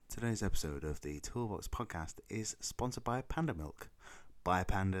Today's episode of the Toolbox Podcast is sponsored by Panda Milk. By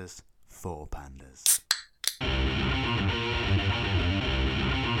pandas, for pandas.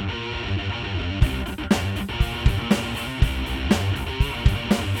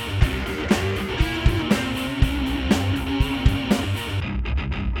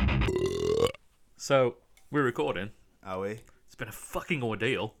 So, we're recording. Are we? It's been a fucking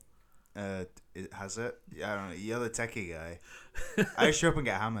ordeal. Has it? Yeah, I don't know. You're the techie guy. I show up and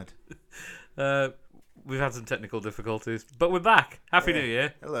get hammered. We've had some technical difficulties, but we're back. Happy New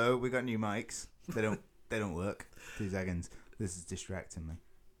Year. Hello, we got new mics. They don't work. 2 seconds. This is distracting me.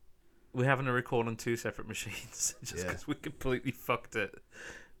 We're having to record on 2 separate machines just because we completely fucked it.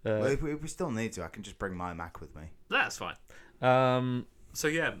 Well, if we still need to, I can just bring my Mac with me. That's fine. So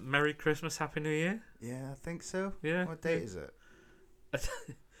yeah, Merry Christmas, Happy New Year. Yeah, I think so. Yeah. What date is it?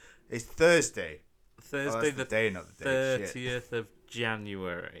 It's Thursday. Thursday, the day, not the date. 30th of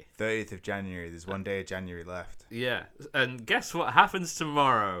January. 30th of January. There's 1 day of January left. Yeah, and guess what happens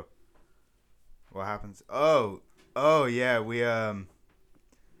tomorrow? What happens? Oh yeah, we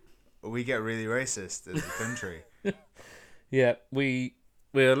get really racist as a country. Yeah, we're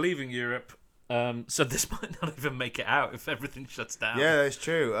leaving Europe. So this might not even make it out if everything shuts down. Yeah, that's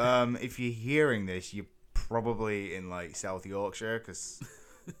true. If you're hearing this, you're probably in like South Yorkshire because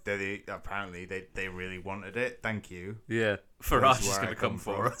apparently they really wanted it. Thank you. Yeah, Farage is going to come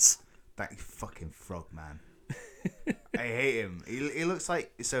for us. That fucking frog man. I hate him. He looks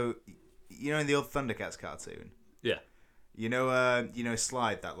like, so you know, in the old Thundercats cartoon. Yeah. You know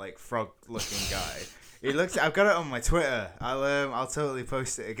Slide, that like frog looking guy. He looks. I've got it on my Twitter. I'll totally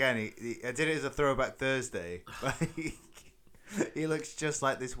post it again. I did it as a throwback Thursday. He looks just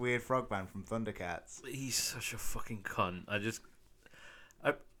like this weird frogman from Thundercats. He's such a fucking cunt.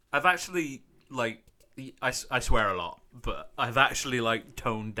 I've actually like I swear a lot, but I've actually like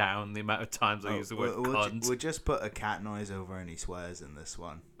toned down the amount of times I use the word cunt. We'll just put a cat noise over any swears in this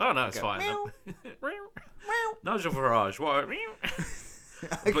one. Oh no, it's fine. Nigel Farage. What?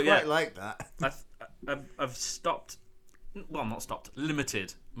 I quite like that. I've stopped. Well, not stopped.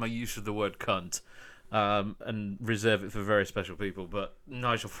 Limited my use of the word cunt. And reserve it for very special people, but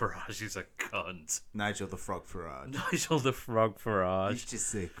Nigel Farage is a cunt. Nigel the Frog Farage. Nigel the Frog Farage. He's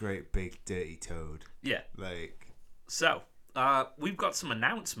just a great big dirty toad. Yeah. Like. So, we've got some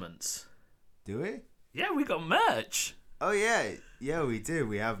announcements. Do we? Yeah, we got merch. Oh yeah, we do.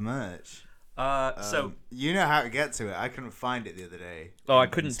 We have merch. So you know how to get to it. I couldn't find it the other day. Oh, I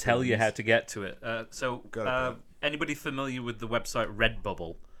couldn't tell you how to get to it. Anybody familiar with the website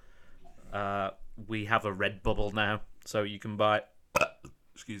Redbubble? We have a Redbubble now, so you can buy.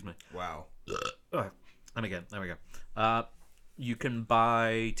 Excuse me. Wow. And again, there we go. You can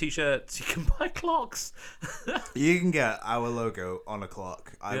buy t-shirts. You can buy clocks. You can get our logo on a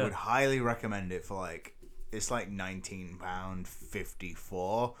clock. I would highly recommend it for like. It's like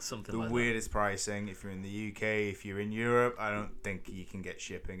 £19.54. Something like that. The weirdest pricing. If you're in the UK, if you're in Europe, I don't think you can get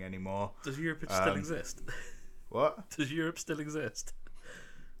shipping anymore. Does Europe still exist? What? Does Europe still exist?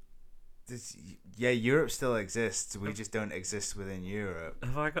 Europe still exists. We just don't exist within Europe.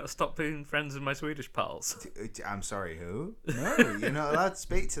 Have I got to stop being friends with my Swedish pals? I'm sorry, who? No, you're not allowed to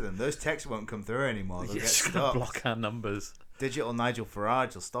speak to them. Those texts won't come through anymore. They'll get just stopped. Gonna block our numbers. Digital Nigel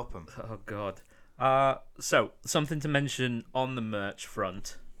Farage will stop them. Oh, God. So, something to mention on the merch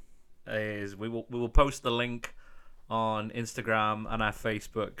front is we will post the link on Instagram and our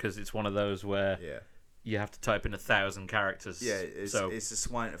Facebook because it's one of those where you have to type in 1,000 characters. Yeah, it's a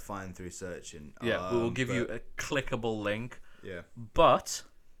swine to find through searching. Yeah, we will give you a clickable link. Yeah. But,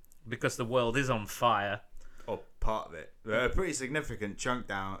 because the world is on fire... Or part of it. A pretty significant chunk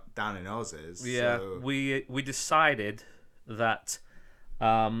down in Oz is. Yeah, so. we decided that...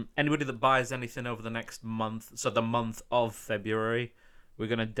 anybody that buys anything over the next month, so the month of February, we're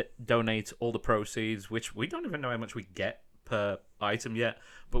going to donate all the proceeds, which we don't even know how much we get per item yet,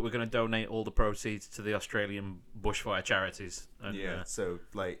 but we're going to donate all the proceeds to the Australian bushfire charities. And, so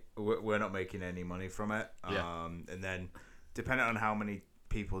like we're not making any money from it. And then depending on how many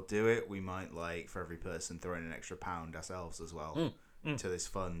people do it, we might like for every person throw in an extra £1 ourselves as well. To this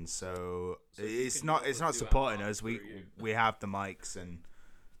fund. So it's not supporting us. We have the mics and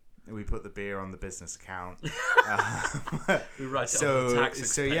we put the beer on the business account. We write it on the tax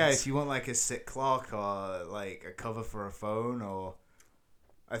expense. So yeah, if you want like a sick clock or like a cover for a phone, or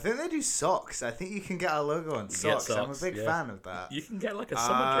I think they do socks. I think you can get our logo on socks. I'm a big fan of that. You can get like a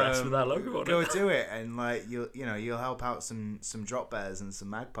summer dress with our logo on it. Go do it, and like you'll help out some drop bears and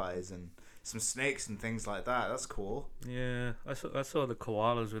some magpies and some snakes and things like that. That's cool. Yeah, I saw the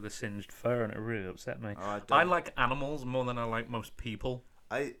koalas with the singed fur and it really upset me. Oh, I like animals more than I like most people.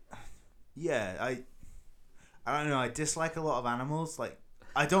 I don't know. I dislike a lot of animals. Like,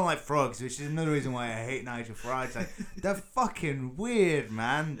 I don't like frogs, which is another reason why I hate Nigel Farage. Like, they're fucking weird,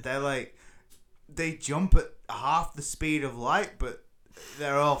 man. They're like, they jump at half the speed of light, but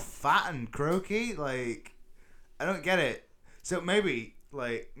they're all fat and croaky. Like, I don't get it. So maybe,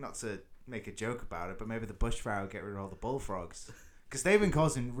 like, not to make a joke about it, but maybe the bushfire will get rid of all the bullfrogs, because they've been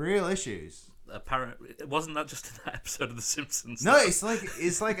causing real issues. Apparently, wasn't that just in that episode of The Simpsons? No, it's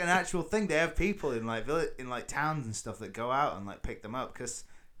like an actual thing. They have people in like towns and stuff that go out and like pick them up because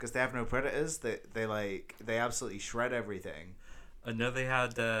they have no predators. They absolutely shred everything. I know they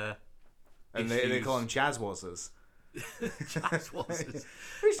had and they call them Chazwazzers. Chazwazzers.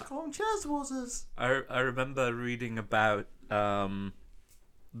 We used to call them Chazwazzers. I remember reading about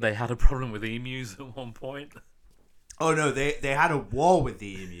they had a problem with emus at one point. Oh no, they had a war with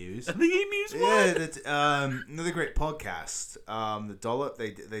the emus. And the emus won. Yeah, that's another great podcast. The Dollop,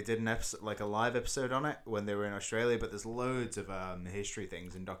 they did an episode, like a live episode on it when they were in Australia. But there's loads of history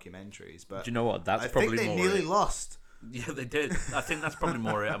things and documentaries. But do you know what? That's I probably think they more nearly lost. Yeah, they did. I think that's probably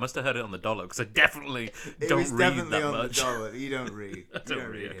more it. I must have heard it on the Dollop because I definitely don't was read definitely that on much. The Dollop. You don't read. I don't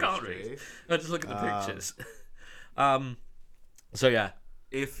read. I can't history. read. I just look at the pictures. So yeah,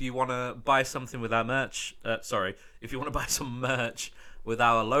 if you want to buy something with our merch, if you want to buy some merch with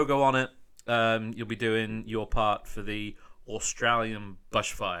our logo on it, you'll be doing your part for the Australian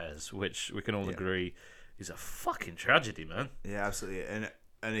bushfires, which we can all agree is a fucking tragedy, man. Yeah, absolutely, and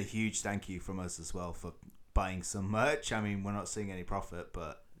a huge thank you from us as well for buying some merch. I mean, we're not seeing any profit,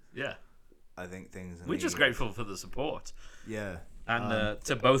 but yeah, I think things. We're just grateful for the support. Yeah, and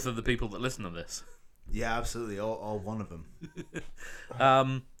to both of the people that listen to this. Yeah, absolutely, all one of them.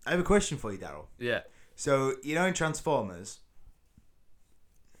 I have a question for you, Daryl. Yeah. So you know in Transformers.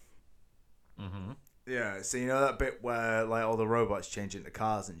 Mm-hmm. Yeah, so you know that bit where like all the robots change into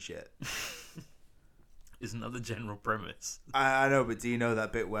cars and shit? Isn't that the general premise? I know, but do you know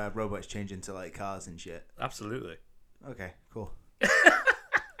that bit where robots change into like cars and shit? Absolutely. Okay, cool.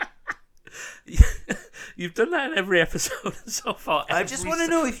 You've done that in every episode so far. I just want to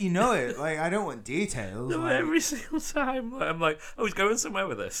know if you know it. Like, I don't want details. No, like, every single time. I'm like, oh, he's going somewhere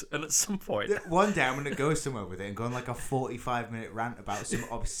with this. And at some point... One day I'm going to go somewhere with it and go on like a 45-minute rant about some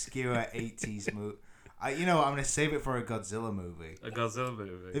obscure 80s movie. You know what? I'm going to save it for a Godzilla movie. A Godzilla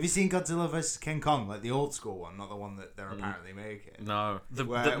movie? Have you seen Godzilla vs. King Kong? Like the old school one, not the one that they're apparently making. No.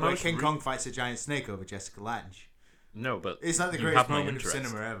 Where King Kong fights a giant snake over Jessica Lange. No, but... It's like the greatest moment of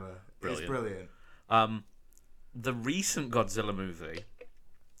cinema ever. Brilliant. It's brilliant. The recent Godzilla movie.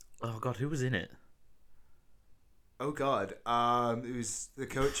 Oh God, who was in it? Oh God, it was the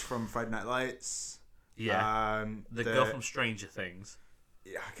coach from Friday Night Lights. Yeah. The girl from Stranger Things.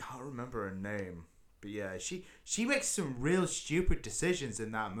 Yeah, I can't remember her name, but yeah, she makes some real stupid decisions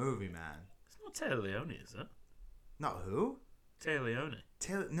in that movie, man. It's not Taylor Leone, is it? Not who? Taylor Leone.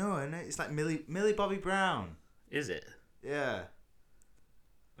 No, it's like Millie Bobby Brown. Is it? Yeah.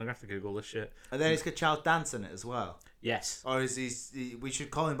 I'm gonna have to Google this shit. And then it's got Charles Dance in it as well. Yes. Or is we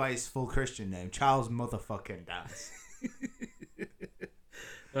should call him by his full Christian name, Charles motherfucking Dance.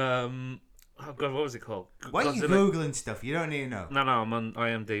 Oh God, what was it called? Why are you Googling stuff? You don't need to know. No, I'm on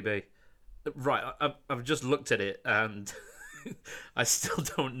IMDb. Right, I've just looked at it and I still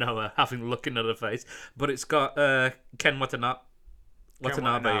don't know her, having looking at her face. But it's got Ken Watanabe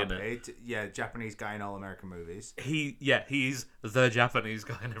in it. Yeah, Japanese guy in all American movies. He's the Japanese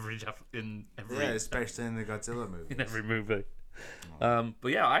guy in every Yeah, especially in the Godzilla movies. In every movie. But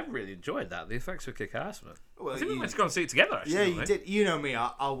yeah, I really enjoyed that. The effects were kick-ass, man. Well, I think we might go and see it together, actually. Yeah, you did. You know me.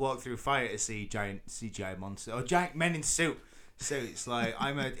 I'll walk through fire to see giant CGI monsters or giant men in suits. Like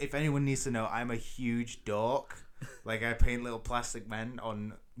if anyone needs to know, I'm a huge dork. Like I paint little plastic men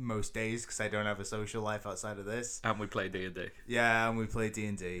on most days because I don't have a social life outside of this. And we play D&D. Yeah, and we play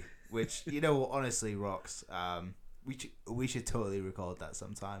D&D, which honestly rocks. We should totally record that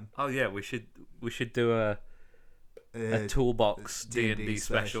sometime. Oh yeah, we should do a toolbox D&D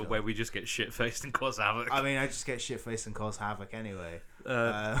special where we just get shit faced and cause havoc. I mean, I just get shit faced and cause havoc anyway.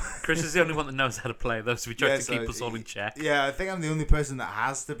 Chris is the only one that knows how to play those. We try to keep us all in check. Yeah, I think I'm the only person that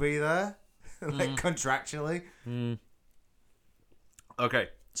has to be there, contractually. Okay,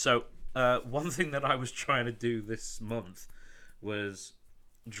 so one thing that I was trying to do this month was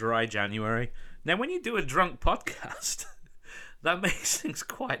dry January. Now, when you do a drunk podcast, that makes things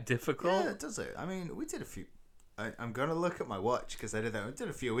quite difficult. Yeah, does it? I mean, we did a few. I'm going to look at my watch because I did that. We did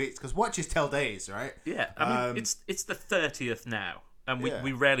a few weeks because watches tell days, right? Yeah, I mean, it's the 30th now. And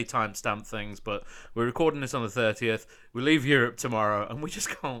we rarely timestamp things, but we're recording this on the 30th. We leave Europe tomorrow, and we just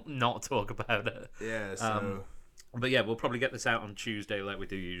can't not talk about it. Yeah, so But yeah, we'll probably get this out on Tuesday like we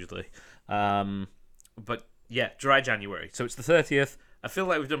do usually. But yeah, dry January. So it's the 30th. I feel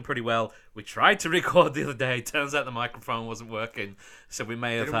like we've done pretty well. We tried to record the other day. Turns out the microphone wasn't working. So we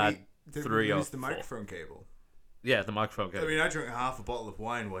may have had three or use the four. microphone cable. Yeah, the microphone cable. I mean, I drank half a bottle of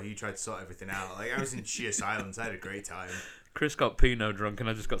wine while he tried to sort everything out. Like, I was in sheer silence. I had a great time. Chris got Pinot drunk and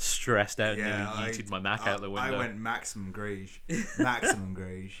I just got stressed out and Yeah, nearly yeeted my Mac out the window. I went maximum grage. Maximum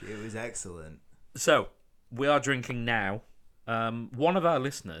grage. It was excellent. So, we are drinking now. One of our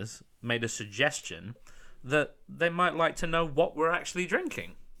listeners made a suggestion that they might like to know what we're actually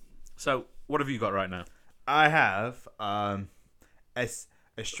drinking. So, what have you got right now? I have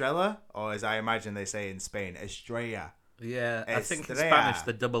Estrella, or as I imagine they say in Spain, Estrella. Yeah, I think in Estrella. Spanish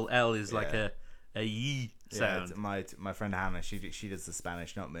the double L is like a Y sound. Yeah, my friend Hannah, she does the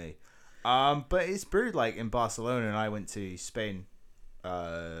Spanish, not me. But it's brewed like in Barcelona, and I went to Spain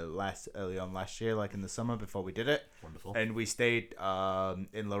early on last year, like in the summer before we did it. Wonderful. And we stayed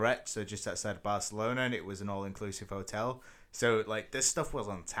in Lloret, so just outside of Barcelona, and it was an all-inclusive hotel. So like this stuff was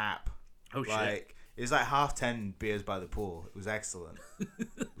on tap. Oh shit. Like it was like 10:30 beers by the pool. It was excellent.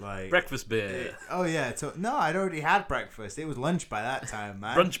 Like Breakfast beer. oh yeah, no, I'd already had breakfast. It was lunch by that time,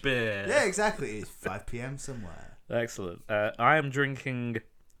 man. Brunch beer. Yeah, exactly. It's 5 p.m. somewhere. Excellent. I am drinking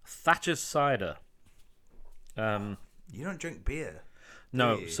Thatcher's cider. You don't drink beer.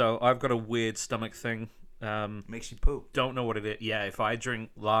 No, do you? so I've got a weird stomach thing. Makes you poop. Don't know what it is. Yeah, if I drink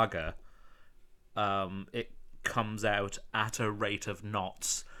lager, it comes out at a rate of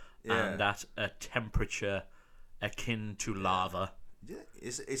knots and at a temperature akin to lava. Yeah,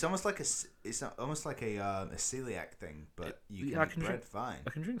 it's almost like a celiac thing, but you can eat bread fine.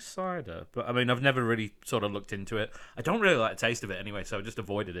 I can drink cider, but I mean, I've never really sort of looked into it. I don't really like the taste of it anyway, so I just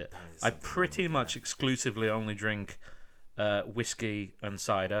avoided it. I pretty much exclusively only drink whiskey and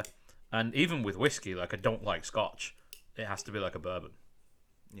cider, and even with whiskey, like I don't like Scotch. It has to be like a bourbon.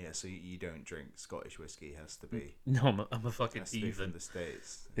 Yeah, so you don't drink Scottish whiskey. It has to be. No, I'm a fucking Has to be from heathen. the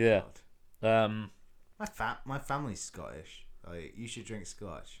States. Yeah. God. My family's Scottish. Like you should drink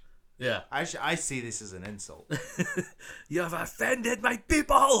Scotch. Yeah. I see this as an insult. You have offended my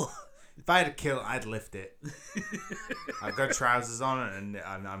people. If I had a kilt, I'd lift it. I've got trousers on and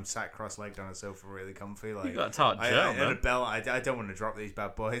I'm sat cross-legged on a sofa, really comfy. Like You got a tart I gel, and man. a belt. I don't want to drop these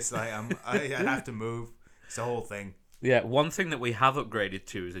bad boys. Like I'd have to move. It's the whole thing. Yeah, one thing that we have upgraded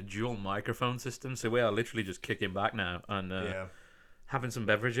to is a dual microphone system, so we are literally just kicking back now and having some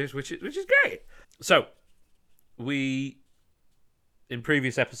beverages, which is great. So, we in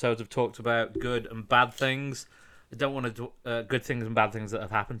previous episodes have talked about good and bad things. I don't want to good things and bad things that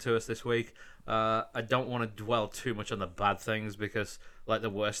have happened to us this week. I don't want to dwell too much on the bad things because, like, the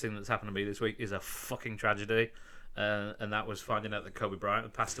worst thing that's happened to me this week is a fucking tragedy, and that was finding out that Kobe Bryant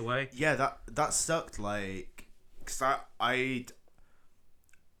had passed away. Yeah, that sucked. Like, cause I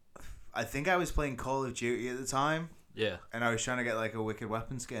think I was playing Call of Duty at the time. Yeah. And I was trying to get like a wicked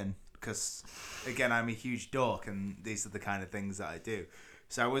weapon skin because, again, I'm a huge dork, and these are the kind of things that I do.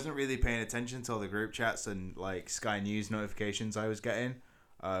 So I wasn't really paying attention to all the group chats and like Sky News notifications I was getting.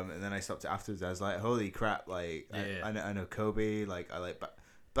 And then I stopped it afterwards. I was like, holy crap, like, Yeah. I know Kobe, like, I like...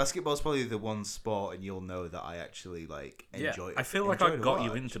 Basketball's probably the one sport, and you'll know that I actually, like, enjoy it. I feel like I got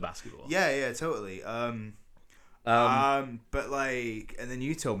you into basketball. Yeah, totally. But, like... And then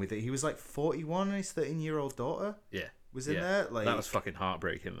you told me that he was, like, 41 and his 13-year-old daughter was in there. Like, that was fucking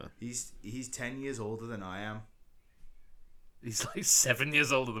heartbreaking, man. He's 10 years older than I am. He's like 7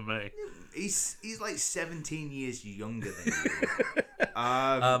 years older than me. He's like 17 years younger than you.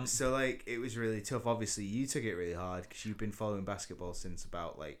 So like it was really tough. Obviously, you took it really hard because you've been following basketball since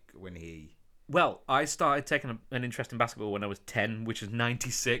about like when he. Well, I started taking an interest in basketball when I was 10, which is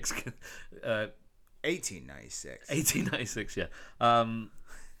 96. 1896. 1896, yeah.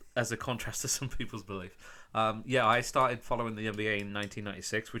 As a contrast to some people's belief. I started following the NBA in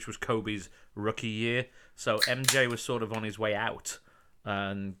 1996, which was Kobe's rookie year. So MJ was sort of on his way out,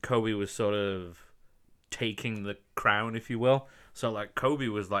 and Kobe was sort of taking the crown, if you will. So like Kobe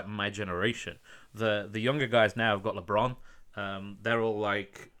was like my generation. The younger guys now have got LeBron. They're all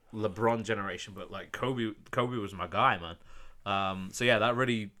like LeBron generation, but like Kobe was my guy, man. So yeah, that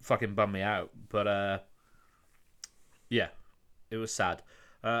really fucking bummed me out. But yeah, it was sad.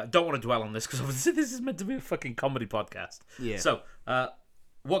 Don't want to dwell on this because obviously this is meant to be a fucking comedy podcast. Yeah. So,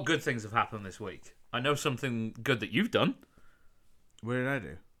 what good things have happened this week? I know something good that you've done. What did I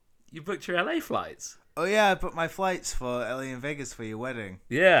do? You booked your LA flights. Oh yeah, I booked my flights for LA and Vegas for your wedding.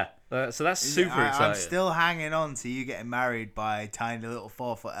 Yeah. So that's super exciting. I'm still hanging on to you getting married by tiny little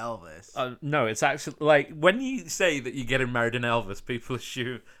 4-foot Elvis. No, it's actually like when you say that you're getting married in Elvis, people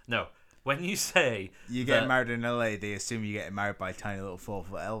assume no. when you say You get married in LA, they assume you're getting married by tiny little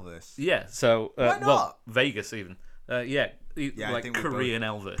 4-foot Elvis. Yeah, so Why not? well, Vegas even. I think we Korean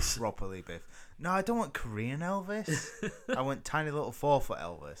Elvis. Properly, Biff. No, I don't want Korean Elvis. I want tiny little 4-foot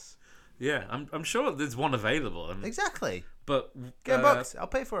Elvis. Yeah, I'm sure there's one available. Exactly. But get him booked. I'll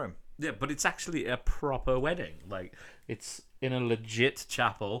pay for him. Yeah, but it's actually a proper wedding. Like, it's in a legit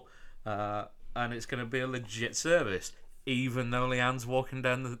chapel, and it's going to be a legit service, even though Leanne's walking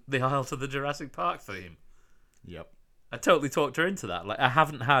down the aisle to the Jurassic Park theme. Yep. I totally talked her into that. Like, I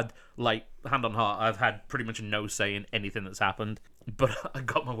haven't had, like, hand on heart, I've had pretty much no say in anything that's happened, but I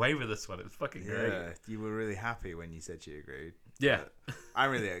got my way with this one. It was fucking great. Yeah, you were really happy when you said she agreed. Yeah.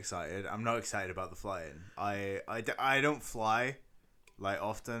 I'm really excited. I'm not excited about the flying. I don't fly, like,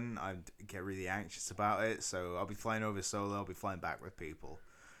 often. I get really anxious about it, so I'll be flying over solo, I'll be flying back with people.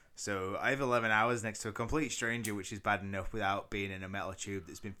 So I have 11 hours next to a complete stranger, which is bad enough without being in a metal tube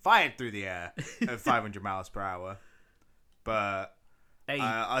that's been fired through the air at 500 miles per hour. But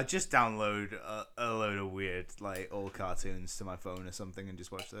I'll just download a load of weird, like, old cartoons to my phone or something and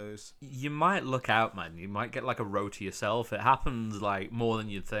just watch those. You might look out, man. You might get, like, a row to yourself. It happens, like, more than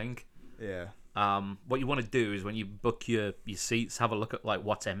you'd think. Yeah. What you want to do is when you book your seats, have a look at, like,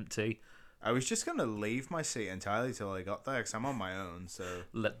 what's empty. I was just gonna leave my seat entirely till I got there because I'm on my own. So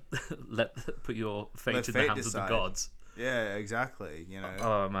put your fate Let in fate the hands decide. of the gods. Yeah, exactly. You know.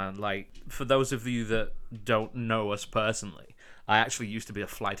 Oh man, like, for those of you that don't know us personally, I actually used to be a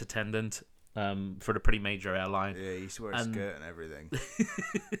flight attendant for a pretty major airline. Yeah, he used to wear a skirt and everything.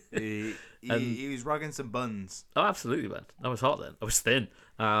 he was rocking some buns. Oh, absolutely, man. I was hot then. I was thin.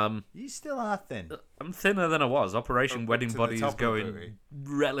 You still are thin. I'm thinner than I was. Operation Up Wedding to the Body is top of going it.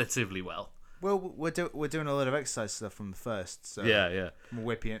 relatively well. Well, we're doing a lot of exercise stuff from the first, so Yeah. we'll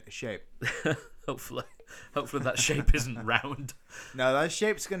whip you into shape. Hopefully that shape isn't round. No, that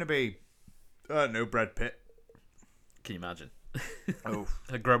shape's gonna be, no Brad Pitt. Can you imagine? Oh,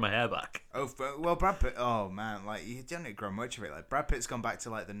 I grow my hair back. well, Brad Pitt. Oh man, like you don't grow much of it. Like Brad Pitt's gone back to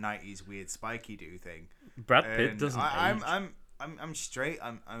like the '90s weird spiky do thing. Brad Pitt And doesn't. I'm straight.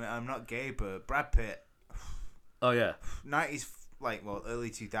 I'm not gay, but Brad Pitt. Oh yeah. '90s, like, well, early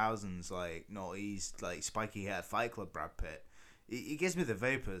 2000s, like noughties, like spiky hair Fight Club Brad Pitt. He gives me the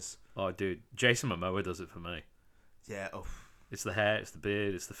vapors. Oh dude, Jason Momoa does it for me. Yeah. Oh. It's the hair, it's the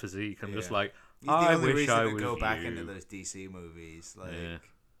beard, it's the physique. I'm just Yeah. like, He's the I only wish reason I to was go back you. into those DC movies, like Yeah.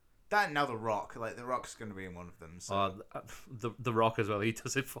 that. And now The Rock, like The Rock's going to be in one of them. So. The Rock as well. He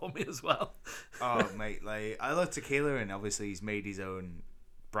does it for me as well. Oh mate, like I love tequila, and obviously he's made his own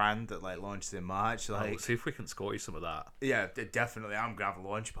brand that like launched in March. Like, See if we can score you some of that. yeah, definitely. I'm gonna have a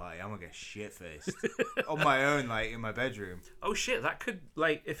launch party. I'm gonna get shit faced on my own, like in my bedroom. Oh shit, that could,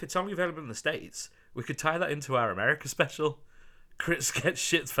 like, if it's only available in the States, we could tie that into our America special. Chris gets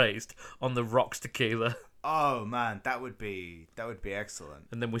shit faced on the Rock's tequila, Oh man, that would be excellent.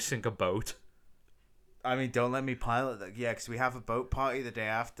 and then we sink a boat. I mean, don't let me pilot that. Yeah, because we have a boat party the day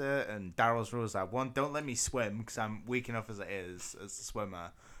after, and Daryl's rules are: one, don't let me swim because I'm weak enough as it is as a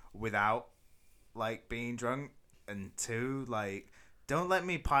swimmer without like being drunk, and two, like, don't let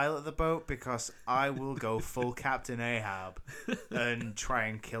me pilot the boat because I will go full Captain Ahab and try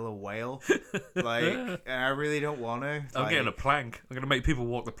and kill a whale. Like, and I really don't want to. I'm getting a plank. I'm gonna make people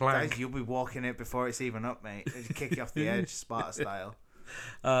walk the plank. Guys, you'll be walking it before it's even up, mate. It'll kick you off the edge, Sparta style.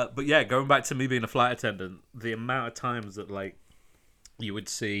 But yeah, going back to me being a flight attendant, the amount of times that, like, you would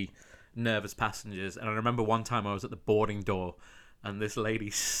see nervous passengers, and I remember one time I was at the boarding door, and this lady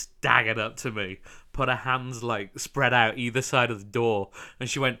staggered up to me, put her hands, like, spread out either side of the door, and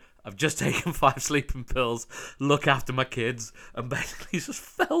she went, "I've just taken 5 sleeping pills, look after my kids," and basically just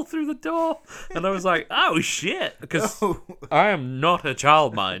fell through the door. And I was like, oh shit, because I am not a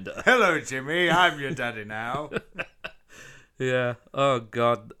childminder. Hello, Jimmy. I'm your daddy now. Yeah. Oh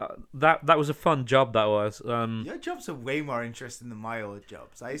god, that was a fun job. That was. Your jobs are way more interesting than my old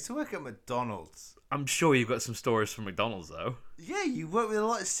jobs. I used to work at McDonald's. I'm sure you've got some stories from McDonald's though. Yeah, you work with a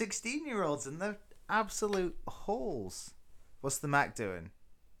lot of 16-year-olds, and they're absolute holes. What's the Mac doing?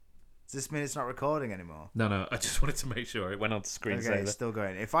 Does this mean it's not recording anymore? No. I just wanted to make sure it went on to screensaver. Okay, it's still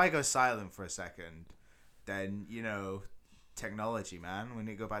going. If I go silent for a second, then, you know, technology, man. We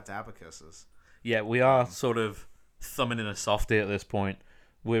need to go back to abacuses. Yeah, we are sort of thumbing in a softie at this point.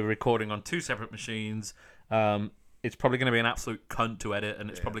 We're recording on 2 separate machines. It's probably going to be an absolute cunt to edit,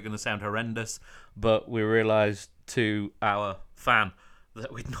 and it's probably going to sound horrendous. But we realised to our fan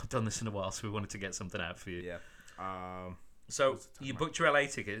that we'd not done this in a while, so we wanted to get something out for you. Yeah. So you booked your LA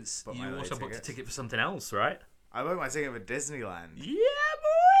tickets. Booked my You LA also booked a tickets. ticket for something else, right? I booked my ticket for Disneyland. Yeah,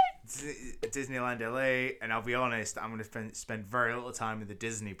 boy. Disneyland LA, and I'll be honest, I'm going to spend very little time in the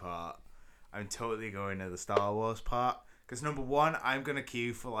Disney part. I'm totally going to the Star Wars part. Because number one, I'm going to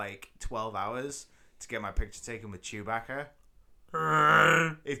queue for like 12 hours to get my picture taken with Chewbacca.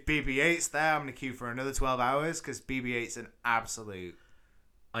 If BB-8's there, I'm going to queue for another 12 hours because BB-8's an absolute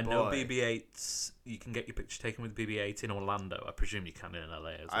I know boy. BB-8s, you can get your picture taken with BB-8 in Orlando. I presume you can in LA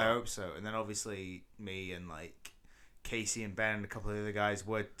as well. I hope so. And then obviously me and like Casey and Ben and a couple of other guys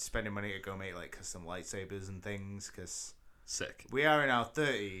were spending money to go make like custom lightsabers and things because Sick. we are in our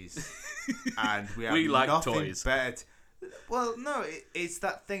 30s and we have We like nothing toys. better. Well, no, it's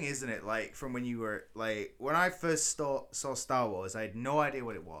that thing, isn't it? Like from when you were like when I first saw Star Wars, I had no idea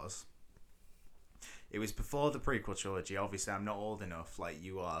what it was. It was before the prequel trilogy. Obviously, I'm not old enough like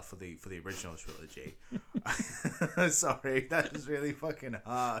you are for the original trilogy. Sorry, that was really fucking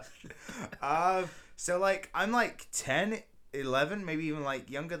harsh. So like I'm like 10, 11, maybe even like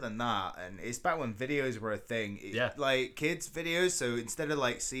younger than that, and it's back when videos were a thing. Like kids videos. So instead of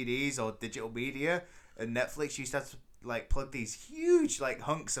like CDs or digital media, and Netflix used to have to like plug these huge like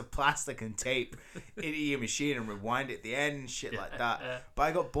hunks of plastic and tape into your machine and rewind it at the end and shit like that. But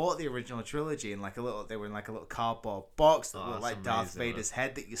I got bought the original trilogy in like they were in like a little cardboard box that looked like Darth Vader's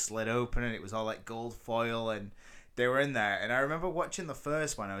head that you slid open, and it was all like gold foil, and they were in there. And I remember watching the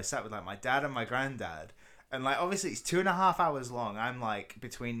first one. I was sat with like my dad and my granddad, and like obviously it's 2.5 hours long. I'm like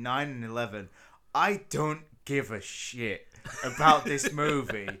between 9 and 11. I don't give a shit about this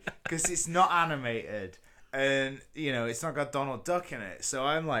movie because it's not animated. And, you know, it's not got Donald Duck in it. So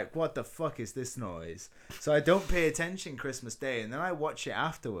I'm like, what the fuck is this noise? So I don't pay attention Christmas Day. And then I watch it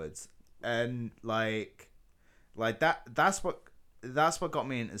afterwards. And, like that's what got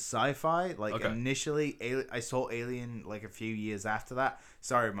me into sci-fi. Like, initially, I saw Alien, like, a few years after that.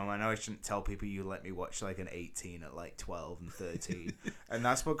 Sorry, Mum, I know I shouldn't tell people you let me watch, like, an 18 at, like, 12 and 13. And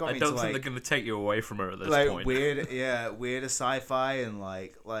that's what got me I don't to, think like... they're going to take you away from her at this like, point. weird sci-fi, and,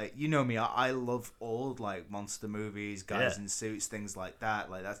 like, you know me, I love old, like, monster movies, guys in suits, things like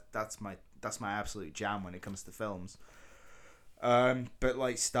that. Like, that's my absolute jam when it comes to films. But,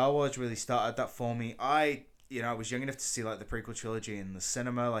 like, Star Wars really started that for me. I was young enough to see like the prequel trilogy in the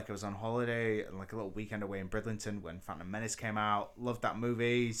cinema. Like I was on holiday and like a little weekend away in Bridlington when Phantom Menace came out. Loved that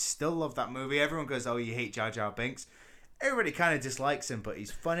movie. Still love that movie. Everyone goes, "Oh, you hate Jar Jar Binks." Everybody kind of dislikes him, but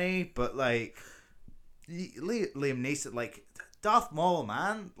he's funny. But like Liam Neeson, like Darth Maul,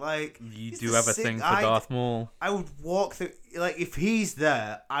 man. Like you do have a thing for Darth Maul. I would walk through. Like if he's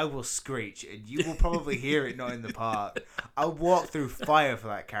there, I will screech, and you will probably hear it not in the park. I'll walk through fire for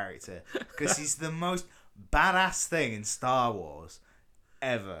that character because he's the most badass thing in Star Wars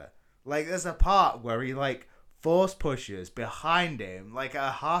ever. Like there's a part where he like force pushes behind him like a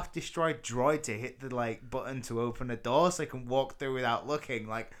half destroyed droid to hit the like button to open a door so he can walk through without looking.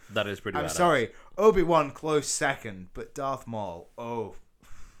 Like that is pretty badass. I'm sorry, Obi-Wan close second, but Darth Maul,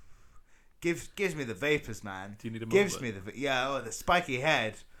 gives me the vapors, man. Do you need a gives me the spiky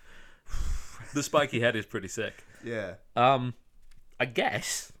head. The spiky head is pretty sick. Yeah. I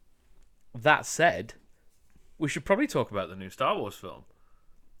guess that said, we should probably talk about the new Star Wars film.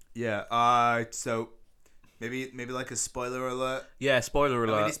 Yeah. So maybe like a spoiler alert. Yeah, spoiler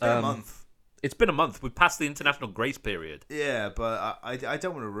alert. I mean, it's been a month. It's been a month. We've passed the international grace period. Yeah, but I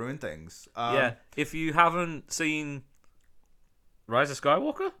don't want to ruin things. Yeah. If you haven't seen Rise of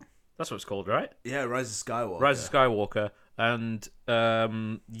Skywalker, that's what it's called, right? Yeah, Rise of Skywalker. Rise of Skywalker, and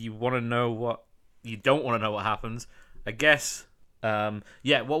you want to know what you don't want to know what happens. I guess. What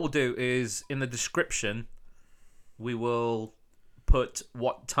we'll do is in the description, we will put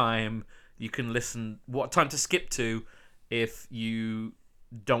what time you can listen, what time to skip to if you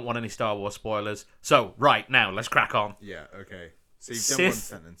don't want any Star Wars spoilers. So, right now, let's crack on. Yeah, okay. So you've done one Sith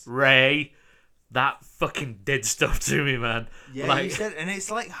sentence. Rey, that fucking did stuff to me, man. Yeah, like, you said, and it's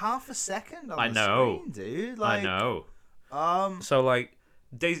like half a second on I the know. screen, dude. Like, I know. So, like,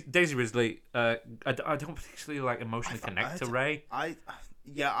 Daisy Ridley, I don't particularly, like, emotionally connect to Rey. I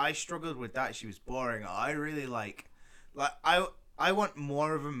struggled with that. She was boring. I really like I want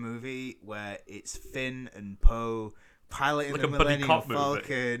more of a movie where it's Finn and Poe piloting like the a buddy Millennium cop Falcon.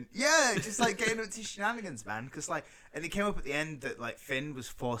 movie. Yeah, just like getting up to shenanigans, man. Because like, and it came up at the end that like Finn was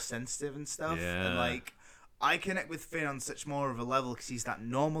force sensitive and stuff, and like I connect with Finn on such more of a level because he's that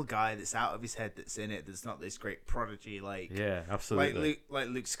normal guy that's out of his head that's in it. That's not this great prodigy like absolutely like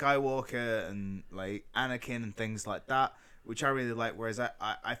Luke Skywalker and like Anakin and things like that, which I really like. Whereas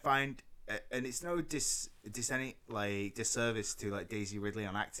I find. And it's no disservice to like Daisy Ridley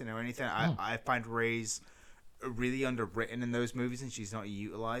on acting or anything. I find Rey's really underwritten in those movies, and she's not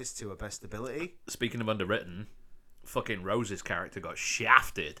utilized to her best ability. Speaking of underwritten, fucking Rose's character got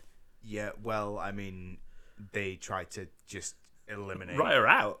shafted. Yeah, well, I mean, they tried to just eliminate write her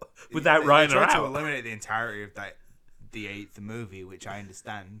out without writing her tried to out. eliminate the entirety of the 8th movie, which I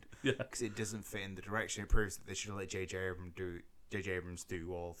understand, Yeah. because it doesn't fit in the direction. It proves that they should have let J.J. Abrams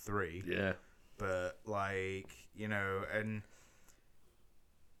do all 3. Yeah. But and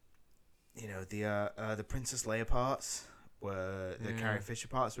the Princess Leia parts were the Carrie Fisher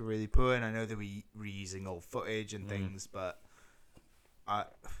parts were really poor, and I know they were reusing old footage and things, but I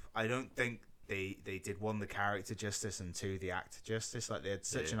don't think they did, one, the character justice, and 2, the actor justice. Like, they had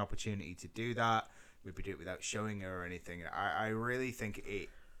such an opportunity to do that. Maybe do it without showing her or anything. I really think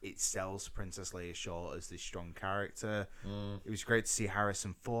it sells Princess Leia short as this strong character. It was great to see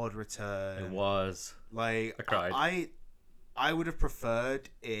Harrison Ford return. It was. Like, I cried. I would have preferred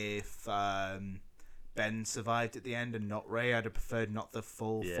if Ben survived at the end and not Rey. I'd have preferred not the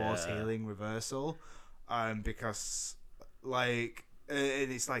full Force healing reversal, because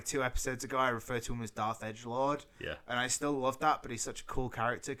and it's like 2 episodes ago I referred to him as Darth Edgelord. Yeah. And I still love that, but he's such a cool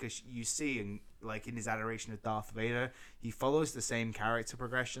character, because you see in his adoration of Darth Vader, he follows the same character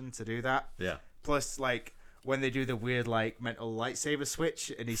progression to do that. Yeah. Plus, when they do the weird mental lightsaber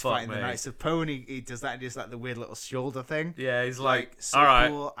switch and he's fighting the Knights of Pone, he does that and does the weird little shoulder thing. Yeah, he's like so all right,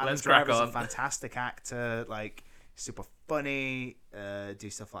 cool. Adam let's crack Driver's on. a fantastic actor, super funny, do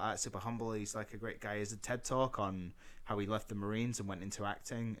stuff like that, super humble. He's a great guy. He has a TED Talk on how he left the Marines and went into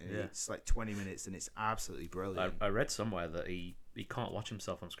acting. Yeah. It's 20 minutes and it's absolutely brilliant. I read somewhere that he can't watch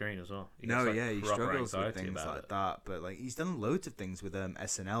himself on screen as well. He He struggles with things about like it. that. But he's done loads of things with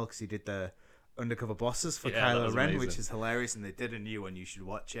SNL, because he did the Undercover Bosses for Yeah, that Kylo was Ren, amazing. which is hilarious, and they did a new one. You should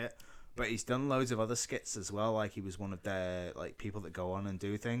watch it. But he's done loads of other skits as well. He was one of their people that go on and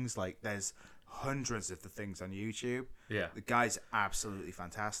do things. There's hundreds of the things on YouTube. Yeah. The guy's absolutely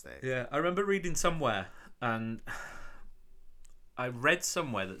fantastic. Yeah, I remember reading somewhere, and I read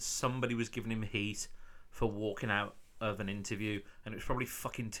somewhere that somebody was giving him heat for walking out of an interview, and it was probably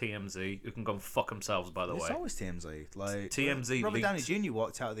fucking TMZ, who can go and fuck themselves, by the It's way. always TMZ. TMZ Robert leaked- Downey Jr.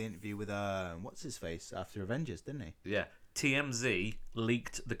 walked out of the interview with what's his face after Avengers, didn't he? Yeah, TMZ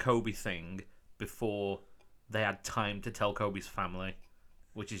leaked the Kobe thing before they had time to tell Kobe's family,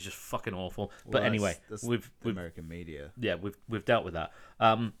 which is just fucking awful. But anyway, that's we've American media. yeah, we've dealt with that.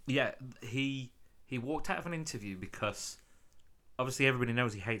 Yeah, he walked out of an interview because obviously everybody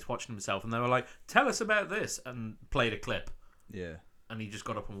knows he hates watching himself, and they were like, "Tell us about this," and played a clip, Yeah. and he just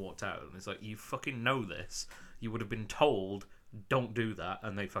got up and walked out. And it's like, you fucking know this. You would have been told, don't do that,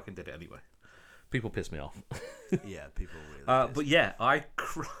 and they fucking did it anyway. People piss me off. Yeah, people really. But yeah, I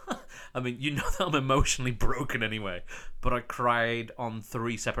mean, you know that I'm emotionally broken anyway, but I cried on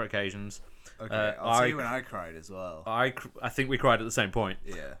 3 separate occasions. Okay, I'll tell you when I cried as well. I think we cried at the same point.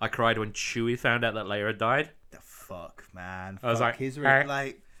 Yeah. I cried when Chewie found out that Leia had died. The fuck, man. I was like, he's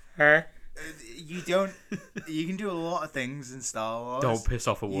 "Huh? you don't. You can do a lot of things in Star Wars. Don't piss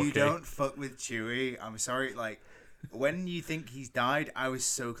off a Wookiee. You don't fuck with Chewie. I'm sorry. When you think he's died, I was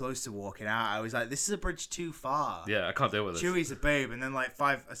so close to walking out. I was like, this is a bridge too far. Yeah, I can't deal with this. Chewie's a babe, and then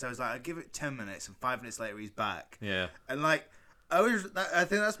so I was like, I'll give it 10 minutes, and 5 minutes later he's back. Yeah. And I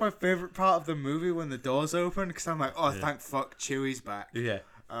think that's my favorite part of the movie, when the doors open, because I'm like, oh, thank fuck, Chewie's back. Yeah.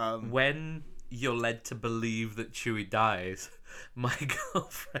 When you're led to believe that Chewie dies, my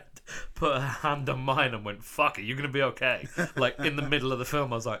girlfriend put her hand on mine and went, "Fuck it, you're gonna be okay." In the middle of the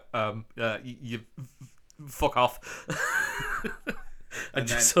film, I was like, you fuck off." And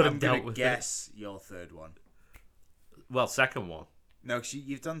just then sort of I'm dealt gonna with guess your third one. Well, second one. No, because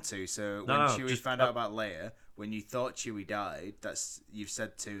you've done 2. So No, when no, Chewie just- found out about Leia, when you thought Chewie died, you've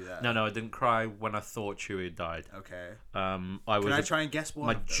said 2 there. No, I didn't cry when I thought Chewie had died. Okay. I was. Can I try and guess one?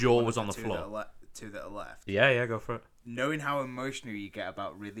 my of them? jaw One of was on the 2 floor. That are 2 that are left. Yeah, go for it. Knowing how emotional you get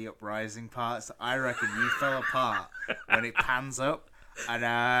about really uprising parts, I reckon you fell apart when it pans up and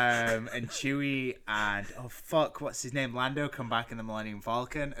Chewie and what's his name, Lando come back in the Millennium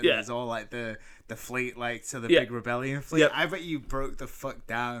Falcon, and Yeah. there's all the fleet to the Yeah. big rebellion fleet. Yep. I bet you broke the fuck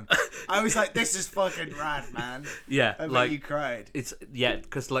down. I was like, this is fucking rad, man. Yeah, I bet you cried. It's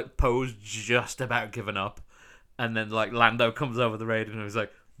because Poe's just about given up, and then Lando comes over the radio and he's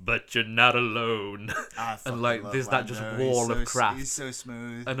like, "But you're not alone." I And fucking love there's that just Lando. wall He's of craft. He's so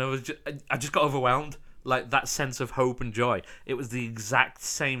smooth. And I just got overwhelmed. That sense of hope and joy. It was the exact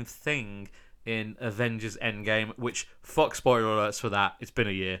same thing in Avengers Endgame, which, fuck spoiler alerts for that. It's been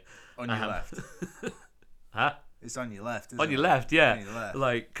a year. On your left. Huh? It's on your left, isn't On your it? left, yeah. On your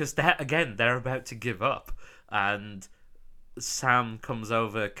left. Because they're about to give up. And Sam comes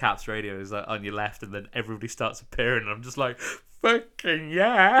over Cap's radio, is like, "On your left," and then everybody starts appearing, and I'm just like, fucking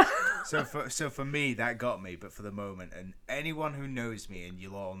yeah. So for me, that got me, but for the moment, and anyone who knows me, and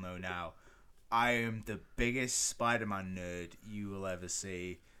you'll all know now, I am the biggest Spider-Man nerd you will ever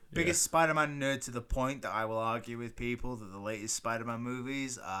see. Biggest Spider-Man nerd to the point that I will argue with people that the latest Spider-Man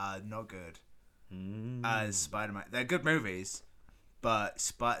movies are not good. As Spider-Man, they're good movies, but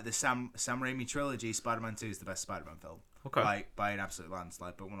the Sam Raimi trilogy, Spider-Man 2 is the best Spider-Man film. Okay. Like, by an absolute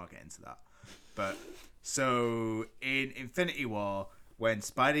landslide, but we're not getting into that. But, so, in Infinity War, when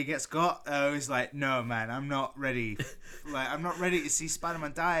Spidey gets got, I was like, no, man, I'm not ready. I'm not ready to see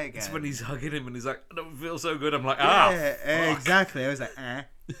Spider-Man die again. It's when he's hugging him and he's like, I don't feel so good. I'm like, exactly. I was like,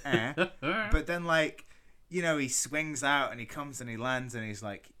 But then, like, he swings out and he comes and he lands and he's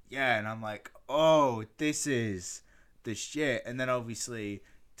like, yeah. And I'm like, oh, this is the shit. And then, obviously,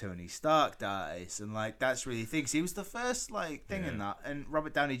 Tony Stark dies, and like that's really things. He was the first thing in that, and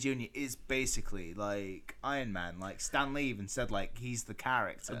Robert Downey Jr. is basically like Iron Man. Like Stan Lee even said he's the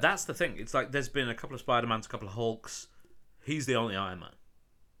character. That's the thing. It's like there's been a couple of Spider-Mans, a couple of Hulks. He's the only Iron Man.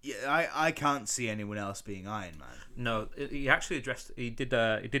 Yeah, I can't see anyone else being Iron Man. No, he actually addressed. He did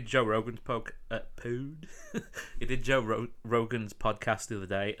Joe Rogan's he did Joe Rogan's podcast the other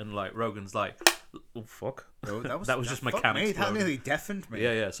day, and like Rogan's like, oh fuck, no, that was just mechanics. That nearly deafened me.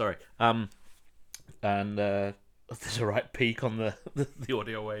 Yeah, sorry. And there's a right peak on the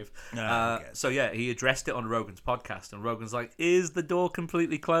audio wave. So yeah, he addressed it on Rogan's podcast, and Rogan's like, is the door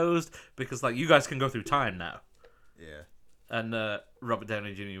completely closed? Because like you guys can go through time now. Yeah. And Robert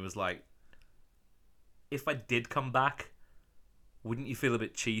Downey Jr. was like, if I did come back, wouldn't you feel a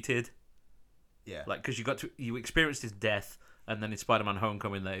bit cheated? Yeah. Like, because you experienced his death, and then in Spider-Man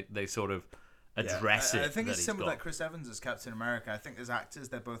Homecoming, they sort of address it. I think it's similar like Chris Evans as Captain America. I think as actors,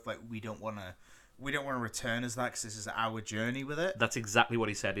 they're both like, we don't want to return as that because this is our journey with it. That's exactly what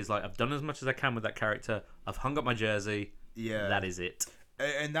he said. He's like, I've done as much as I can with that character. I've hung up my jersey. Yeah. That is it.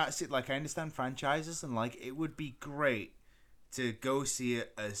 And that's it. Like, I understand franchises, and like, it would be great to go see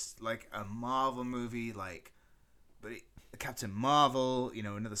it as like a Marvel movie, Captain Marvel,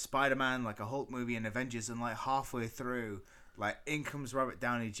 another Spider-Man, like a Hulk movie and Avengers, and like halfway through, like in comes Robert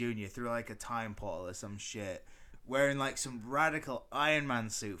Downey Jr. through like a time portal or some shit, wearing like some radical Iron Man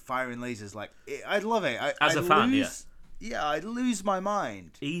suit, firing lasers. Like, I'd love it. As a fan, yeah, I'd lose my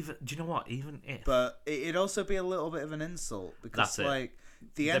mind. Even, do you know what? Even if, but it'd also be a little bit of an insult because like.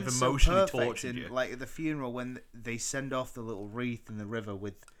 The end's so perfect in like at the funeral when they send off the little wreath in the river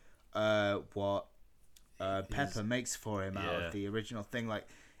with what Pepper makes for him out of the original thing. Like,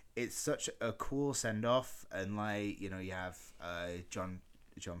 it's such a cool send off, and like you have John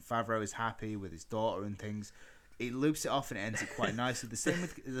Favreau is happy with his daughter and things. It loops it off and it ends it quite nicely.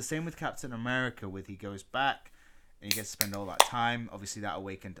 The same with Captain America, with he goes back and he gets to spend all that time. Obviously, that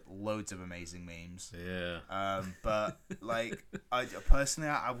awakened loads of amazing memes. Yeah. But like, I personally,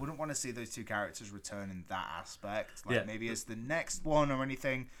 I wouldn't want to see those two characters return in that aspect. Like, maybe as the next one or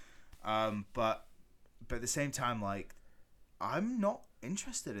anything. But at the same time, like, I'm not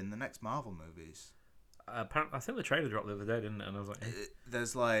interested in the next Marvel movies. Apparently, I think the trailer dropped the other day, didn't it? And I was like,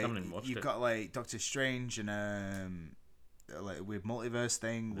 there's like, I haven't even watched it. Got like Doctor Strange and like a weird multiverse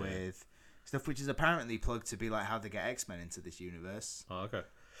thing with stuff which is apparently plugged to be like how they get X-Men into this universe. Oh, okay.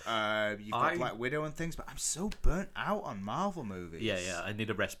 You've got Black Widow and things, but I'm so burnt out on Marvel movies. Yeah, I need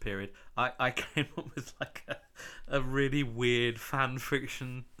a rest period. I came up with like a really weird fan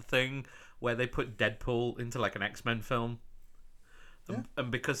fiction thing where they put Deadpool into like an X-Men film.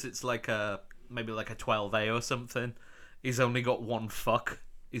 And because it's like maybe like a 12A or something, he's only got one fuck.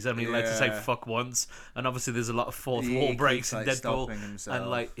 He's only allowed to say fuck once, and obviously there's a lot of fourth wall breaks in Deadpool, and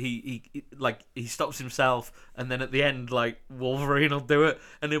like he stops himself, and then at the end like Wolverine will do it,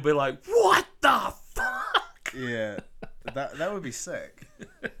 and he'll be like, "What the fuck?" Yeah, that would be sick.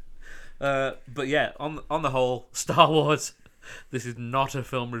 But yeah, on the whole, Star Wars. This is not a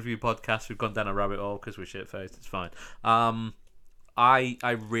film review podcast. We've gone down a rabbit hole because we're shit faced. It's fine.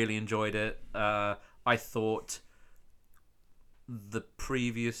 I really enjoyed it. I thought the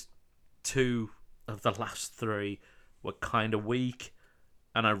previous two of the last three were kind of weak,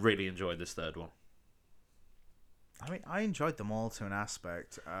 and I really enjoyed this third one. I mean, I enjoyed them all to an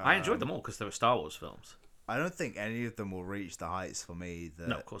aspect. I enjoyed them all because they were Star Wars films. I don't think any of them will reach the heights for me that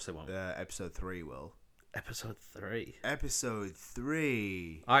no, of course they won't. Episode 3 will. Episode 3. Episode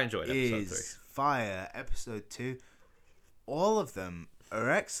 3. I enjoyed Episode 3. Fire. Episode 2. All of them are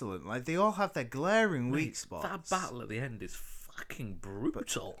excellent. Like, they all have their glaring weak spots. That battle at the end is fucking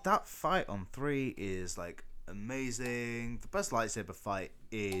brutal. But that fight on 3 is like amazing. The best lightsaber fight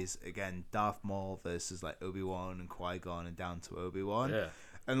is again Darth Maul versus like Obi-Wan and Qui-Gon and down to Obi-Wan. Yeah.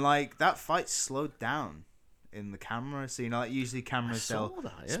 And like that fight's slowed down in the camera. So like usually cameras they'll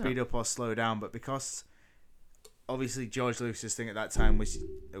speed up or slow down, but because obviously George Lucas's thing at that time was,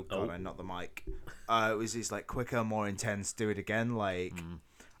 oh god, I knocked the mic. It was this like quicker, more intense. Do it again, like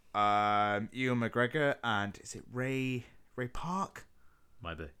Ewan McGregor and is it Ray Park?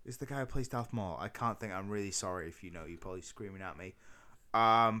 Might be. Is the guy who plays Darth Maul? I can't think. I'm really sorry if you know. You're probably screaming at me.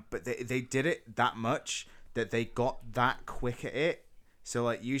 But they did it that much that they got that quick at it. So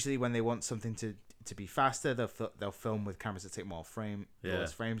like usually when they want something to be faster, they'll film with cameras that take more frames,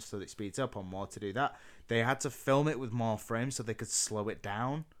 so that it speeds up or more to do that. They had to film it with more frames so they could slow it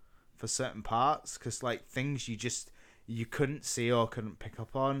down for certain parts, because like things you couldn't see or couldn't pick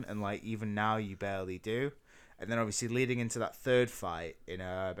up on, and like even now you barely do. And then obviously leading into that third fight in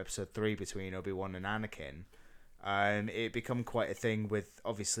episode 3 between Obi-Wan and Anakin, it become quite a thing with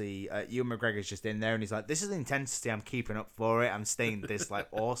obviously Ewan McGregor's just in there and he's like, this is the intensity, I'm keeping up for it, I'm staying this like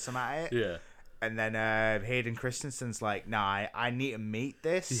awesome at it. Yeah. And then Hayden Christensen's like, nah, I need to meet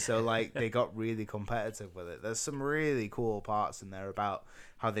this. So like they got really competitive with it. There's some really cool parts in there about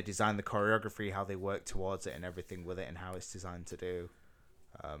how they design the choreography, how they work towards it and everything with it and how it's designed to do.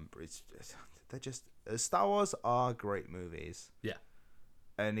 They're just... Star Wars are great movies. Yeah.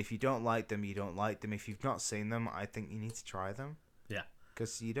 And if you don't like them, you don't like them. If you've not seen them, I think you need to try them. Yeah.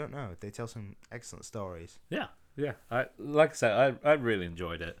 Because you don't know. They tell some excellent stories. Yeah. Yeah. Like I said, I really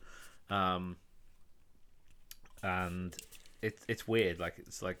enjoyed it. And it's weird. Like,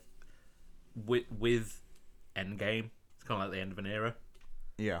 it's like with Endgame, it's kind of like the end of an era.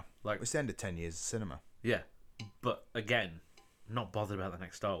 Yeah. Like, it's the end of 10 years of cinema. Yeah. But again, not bothered about the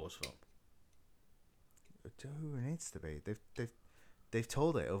next Star Wars film. Who needs to be? They've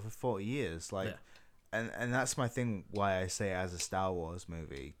told it over 40 years. Like, yeah. and that's my thing. Why I say as a Star Wars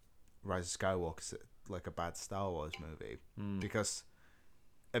movie, Rise of Skywalker is like a bad Star Wars movie because,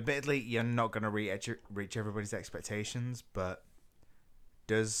 admittedly, you're not gonna reach everybody's expectations. But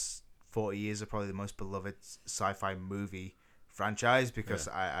does 40 years of probably the most beloved sci-fi movie franchise? Because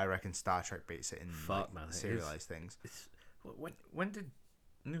I reckon Star Trek beats it in serialized things. When did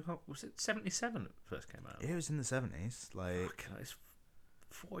New Hope, was it 77 it first came out? It was in the 70s. Like, it's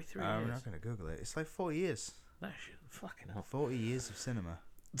 43 years. I'm not going to Google it. It's like 40 years. No shit, fucking hell. 40 years of cinema.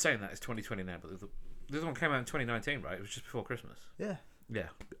 Saying that, it's 2020 now, but the other one came out in 2019, right? It was just before Christmas. Yeah. Yeah.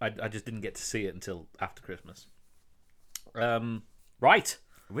 I just didn't get to see it until after Christmas. Right.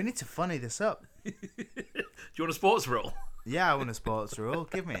 We need to funny this up. Do you want a sports rule? Yeah, I want a sports rule.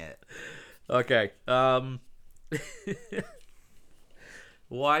 Give me it. Okay.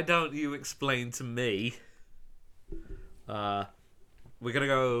 Why don't you explain to me? We're gonna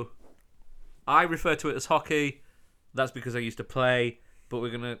go. I refer to it as hockey. That's because I used to play. But we're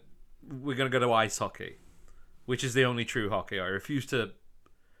gonna go to ice hockey, which is the only true hockey. I refuse to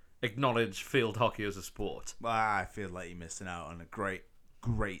acknowledge field hockey as a sport. Well, I feel like you're missing out on a great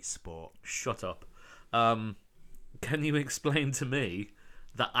sport. Shut up. Can you explain to me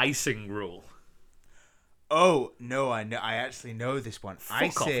the icing rule? Oh, no, I actually know this one.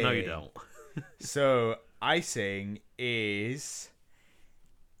 Fuck off. No, you don't. So, icing is...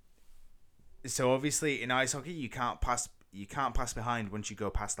 So, obviously, in ice hockey, you can't pass behind once you go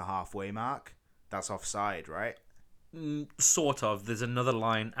past the halfway mark. That's offside, right? Sort of. There's another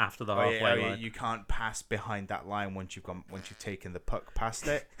line after the halfway line. You can't pass behind that line once you've taken the puck past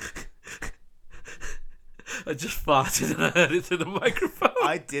it. I just farted and I heard it through the microphone.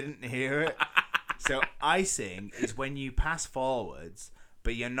 I didn't hear it. So icing is when you pass forwards,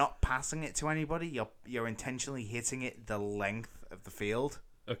 but you're not passing it to anybody. You're intentionally hitting it the length of the field.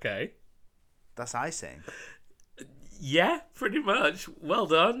 Okay. That's icing. Yeah, pretty much. Well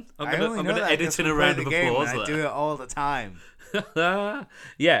done. I'm gonna edit in a round of applause. I do it all the time.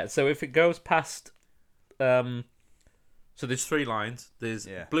 Yeah. So if it goes past, so there's 3 lines. There's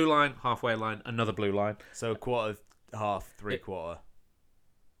blue line, halfway line, another blue line. So quarter, half, 3/4.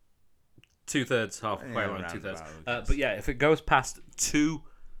 2/3, halfway line, 2/3. But yeah, if it goes past 2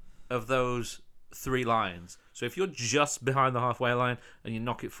 of those 3 lines, so if you're just behind the halfway line and you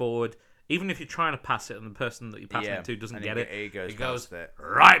knock it forward, even if you're trying to pass it and the person that you're passing it to doesn't get it, it goes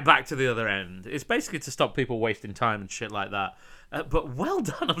right back to the other end. It's basically to stop people wasting time and shit like that. But well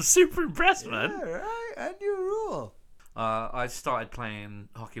done, I'm super impressed, man. Yeah, right, a new rule. I started playing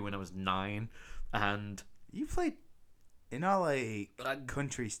hockey when I was 9, and you played in our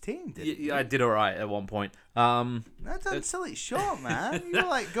country's team, didn't you? Yeah, I did all right at one point. That doesn't sell it short, man. You're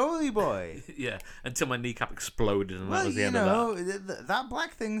like goalie boy. Yeah, until my kneecap exploded, and that was the end of that. That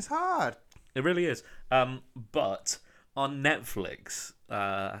black thing's hard. It really is. But on Netflix,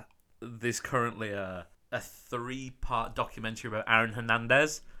 there's currently a 3-part documentary about Aaron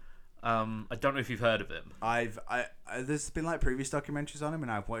Hernandez. I don't know if you've heard of him. There's been like previous documentaries on him,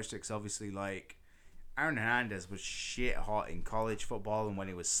 and I've watched it because obviously like Aaron Hernandez was shit hot in college football, and when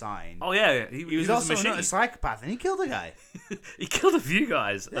he was signed, Oh yeah, he was also not a psychopath, and he killed a guy. He killed a few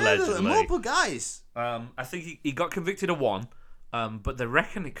guys allegedly. Multiple guys. I think he got convicted of one, but they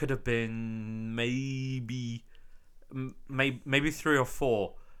reckon it could have been maybe 3 or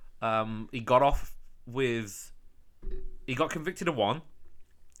 4. He got convicted of one,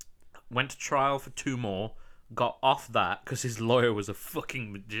 went to trial for 2 more, got off that because his lawyer was a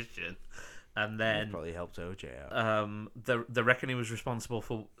fucking magician, and then probably helped OJ out. They reckon he was responsible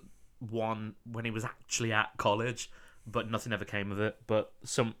for one when he was actually at college, but nothing ever came of it. But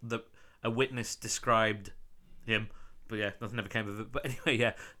a witness described him, but yeah, nothing ever came of it. But anyway,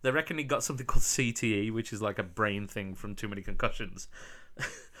 yeah, they reckon he got something called CTE, which is like a brain thing from too many concussions.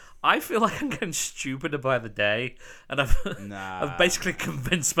 I feel like I'm getting stupider by the day, and I've basically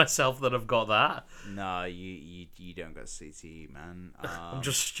convinced myself that I've got that. No, you don't got CTE, man. I'm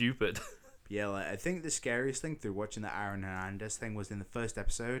just stupid. Yeah, like, I think the scariest thing through watching the Aaron Hernandez thing was in the first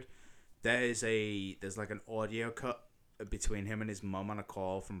episode. There's like an audio cut between him and his mum on a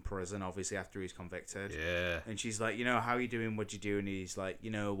call from prison, obviously after he's convicted. Yeah. And she's like, how you doing? What you do? And he's like, you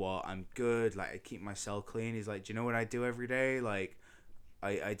know what? I'm good. Like, I keep my cell clean. He's like, do you know what I do every day? Like,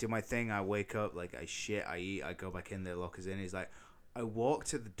 I do my thing. I wake up, like, I shit, I eat, I go back in there, lock us in. He's like, I walk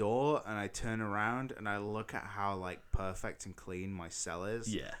to the door and I turn around and I look at how, like, perfect and clean my cell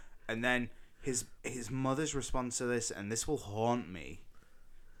is. Yeah. And then his mother's response to this, and this will haunt me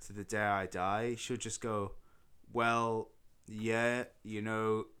to the day I die, she'll just go, well, yeah,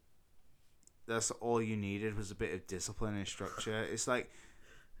 that's all you needed was a bit of discipline and structure. It's like,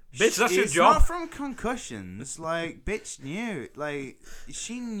 bitch, that's your job. It's not from concussions. Like, bitch knew. Like,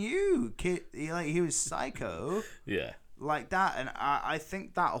 she knew. Kid, like, he was psycho. Yeah. Like that, and I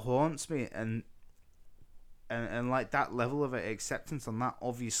think that haunts me, and like that level of acceptance on that.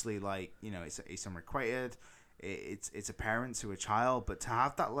 Obviously, like, it's unrequited. It's a parent to a child, but to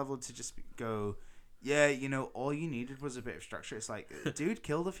have that level to just go, yeah, all you needed was a bit of structure. It's like, dude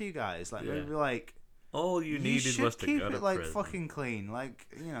killed a few guys. Like, maybe like. All you needed was to keep go to it like prison. fucking clean. Like,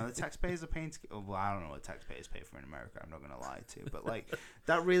 the taxpayers are paying. Well, I don't know what taxpayers pay for in America. I'm not gonna lie to you, but like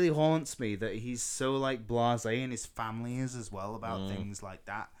that really haunts me that he's so like blasé, and his family is as well about things like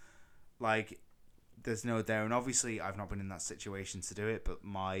that. Like, there's no doubt, and obviously I've not been in that situation to do it, but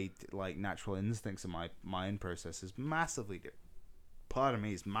my like natural instincts and my mind process is massively different. Part of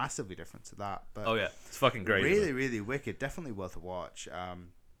me is massively different to that. But oh yeah, it's fucking great. Really, really wicked. Definitely worth a watch.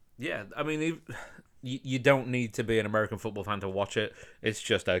 Yeah, I mean, you don't need to be an American football fan to watch it. It's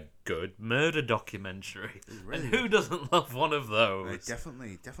just a good murder documentary. Really and who doesn't love one of those?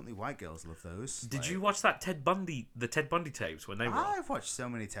 Definitely white girls love those. Did you watch that Ted Bundy tapes when they were? I've watched so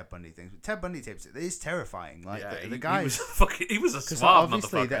many Ted Bundy things. Ted Bundy tapes, it is terrifying. Like, yeah, the guy... He was a smart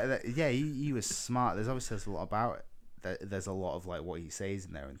obviously motherfucker. He was smart. There's obviously a lot about it. There's a lot of like what he says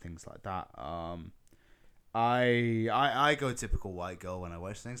in there and things like that. I go typical white girl when I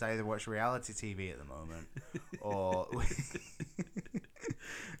watch things. I either watch reality TV at the moment, or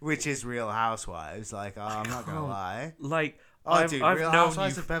which is Real Housewives. Like, I'm not gonna lie. Like, I've Real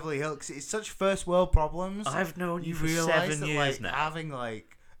Housewives of Beverly Hills. It's such first world problems. I've known you for realize 7 years that, now. Having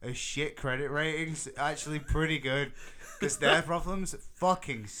like a shit credit rating's actually pretty good because their problems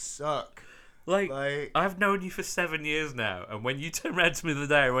fucking suck. Like, I've known you for 7 years now, and when you turned around to me the other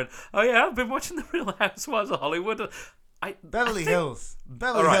day, I went, "Oh yeah, I've been watching the Real Housewives of Hollywood." Beverly Hills.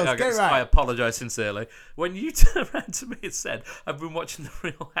 Get right. I apologise sincerely. When you turned around to me and said, "I've been watching the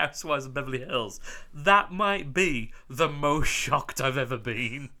Real Housewives of Beverly Hills," that might be the most shocked I've ever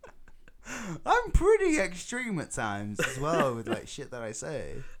been. I'm pretty extreme at times as well with like shit that I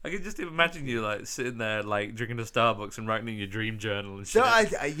say. I can just imagine you like sitting there like drinking a Starbucks and writing in your dream journal and shit.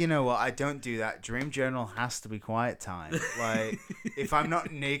 So you know what? I don't do that. Dream journal has to be quiet time. Like, if I'm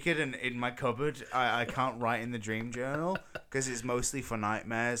not naked and in my cupboard, I can't write in the dream journal because it's mostly for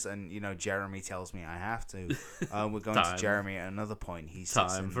nightmares. And Jeremy tells me I have to. We're going to Jeremy at another point. He's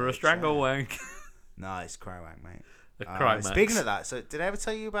time for a strangle wank. Nice cry wank, mate. Speaking of that, so did I ever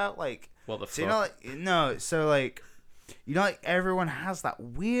tell you about like? What the fuck? So like everyone has that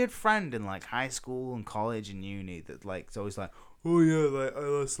weird friend in like high school and college and uni that like it's always like, oh yeah, like I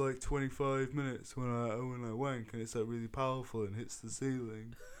last like 25 minutes when I wank and it's like really powerful and hits the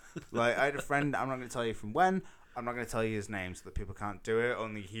ceiling. Like, I had a friend, I'm not gonna tell you from when. I'm not going to tell you his name so that people can't do it.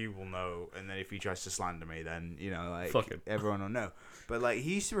 Only he will know. And then if he tries to slander me, then, like, everyone will know. But, like,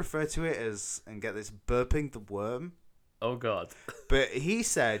 he used to refer to it as, and get this, burping the worm. Oh, God. But he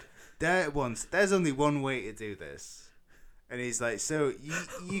said, there's only one way to do this. And he's like, so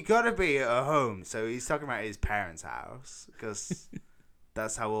you got to be at home. So he's talking about his parents' house. Because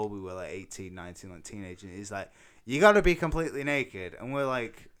That's how old we were, like 18, 19, like teenage. And he's like, you got to be completely naked. And we're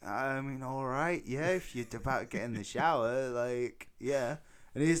like, I mean, all right, yeah, if you're about to get in the shower, like, yeah.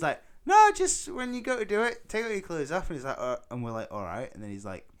 And he's like, no, just when you go to do it, take all your clothes off. And he's like, and we're like, all right. And then he's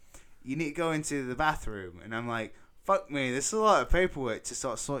like, you need to go into the bathroom. And I'm like, fuck me, this is a lot of paperwork to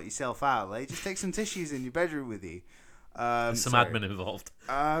sort yourself out. Like, just take some tissues in your bedroom with you. Some admin involved.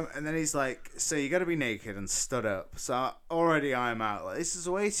 And then he's like, so you got to be naked and stood up. So already I'm out. Like, this is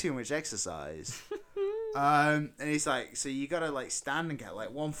way too much exercise. And he's like, so you got to like stand and get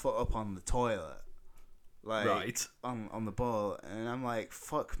like 1 foot up on the toilet. Like, right. on the ball. And I'm like,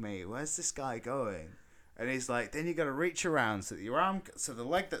 fuck me, where's this guy going? And he's like, then you got to reach around so that your arm, so the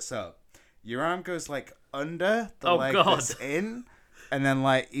leg that's up, your arm goes like under the leg that's in. And then,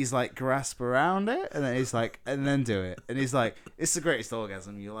 like, he's like, grasp around it. And then he's like, and then do it. And he's like, it's the greatest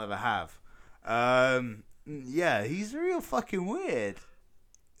orgasm you'll ever have. Yeah, he's real fucking weird.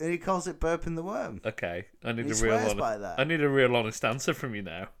 And he calls it burping the worm. Okay. I need I need a real honest answer from you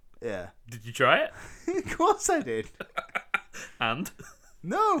now. Yeah. Did you try it? Of course I did. And?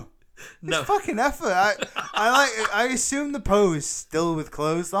 No. It's fucking effort. I assumed the pose still with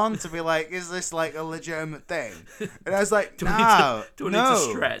clothes on to be like, is this like a legitimate thing? And I was like, do we need to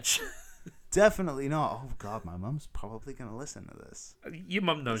stretch? Definitely not. Oh god, my mum's probably gonna listen to this. Your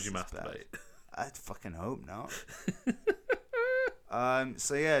mum knows you masturbate. I fucking hope not.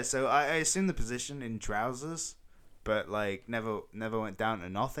 So I assumed the position in trousers, but like never went down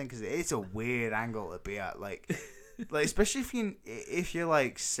to nothing because it's a weird angle to be at. Like especially if you're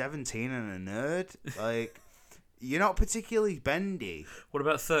like 17 and a nerd, like you're not particularly bendy. What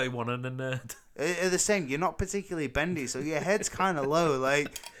about 31 and a nerd? The same. You're not particularly bendy, so your head's kind of low.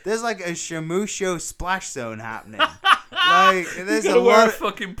 Like there's like a shamusho splash zone happening. Like there's you gotta wear a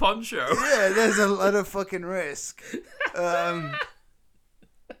fucking poncho. Yeah, there's a lot of fucking risk to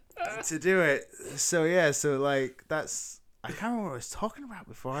do it. So like that's. I can't remember what I was talking about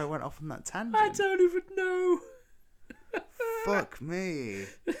before I went off on that tangent. I don't even know. Fuck me.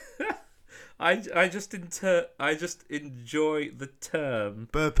 I just enjoy the term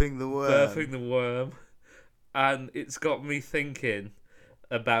burping the worm, and it's got me thinking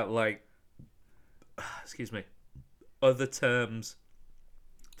about like, excuse me, other terms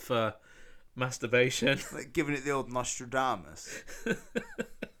for masturbation. Like giving it the old Nostradamus.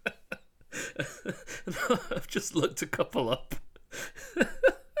 I've just looked a couple up.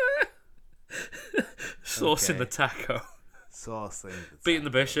 Saucing the taco. Beating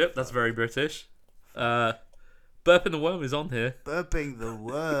the bishop, that's very British. Burping the worm is on here. Burping the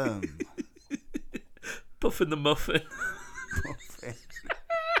worm. Puffing the muffin.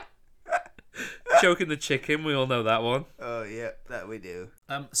 Choking the chicken, we all know that one. Oh yeah, that we do.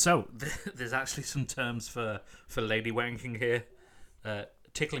 So there's actually some terms for lady wanking here.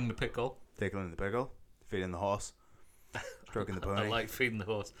 Tickling the pickle. Tickling the pickle. Feeding the horse. Stroking the pony. I like feeding the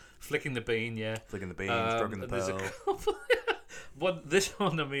horse. Flicking the bean, yeah. Flicking the bean, stroking the pearl. This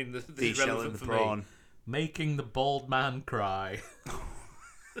one, I mean, this is relevant for prawn. Me. Making the bald man cry.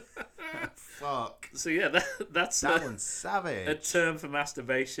 Fuck. So yeah, that's that one's savage. A term for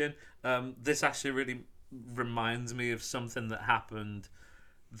masturbation. This actually really reminds me of something that happened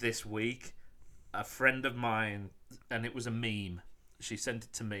this week. A friend of mine, and it was a meme. She sent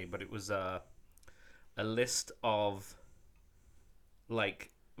it to me, but it was a list of like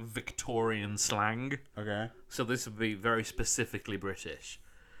Victorian slang. Okay. So this would be very specifically British.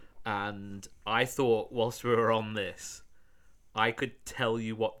 And I thought whilst we were on this, I could tell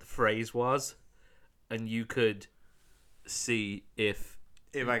you what the phrase was, and you could see if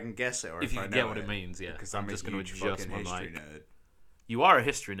I can guess it or if you can get what it means. Yeah, because I'm just going to adjust my mic. Nerd. You are a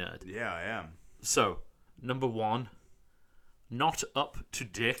history nerd. Yeah, I am. So, number 1, not up to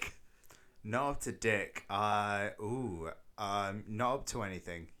dick. Not up to dick. Not up to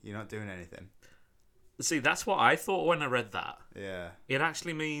anything. You're not doing anything. See, that's what I thought when I read that. Yeah. It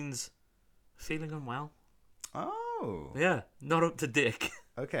actually means feeling unwell. Oh. Yeah, not up to dick.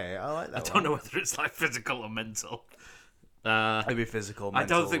 Okay, I like that. I don't know whether it's like physical or mental. Maybe physical. I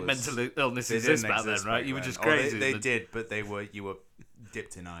don't think mental illness exists back then, right? You were just crazy. They did, but you were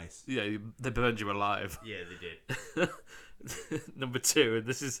dipped in ice. Yeah, they burned you alive. Yeah, they did. Number 2, and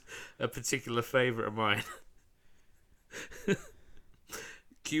this is a particular favourite of mine.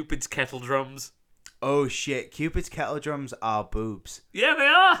 Cupid's kettle drums. Oh shit! Cupid's kettle drums are boobs. Yeah, they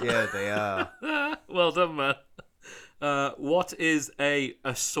are. Yeah, they are. Well done, man. What is a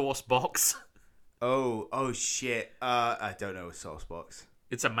sauce box? Oh shit! I don't know a sauce box.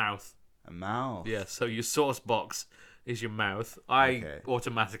 It's a mouth. A mouth. Yeah. So your sauce box is your mouth. I Okay.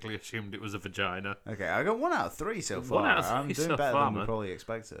 automatically assumed it was a vagina. Okay, I got 1 out of 3 so far. 1 out of 3 I'm doing so better far, than we man. probably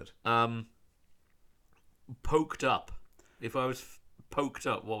expected. Poked up. If I was poked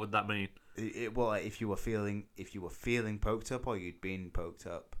up, what would that mean? Well, like, if you were feeling poked up or you'd been poked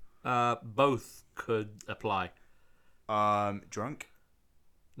up. Both could apply. Drunk.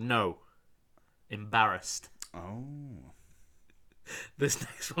 No. Embarrassed. Oh. This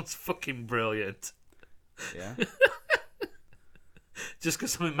next one's fucking brilliant. Yeah. Just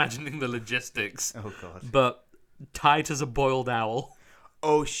because I'm imagining the logistics. Oh god. But tight as a boiled owl.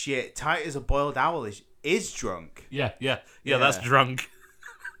 Oh shit! Tight as a boiled owl is drunk. Yeah, Yeah. that's drunk.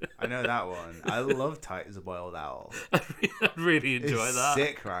 I know that one. I love tight as a boiled owl. I really enjoy It's that.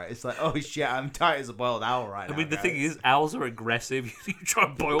 sick, right? It's like, oh shit, I'm tight as a boiled owl right now. I mean, the thing guys. is, owls are aggressive. You try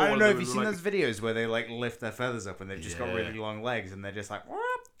and boil I one don't know of if them. you've seen like... those videos where they like lift their feathers up and they've just got Yeah. really long legs and they're just like, whoop.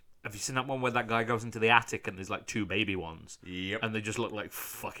 Have you seen that one where that guy goes into the attic and there's like 2 baby ones? Yep. And they just look like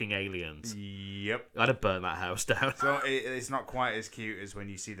fucking aliens. Yep. I'd have burned that house down. So it's not quite as cute as when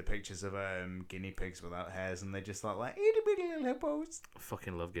you see the pictures of guinea pigs without hairs and they just look like itty bitty little hippos. I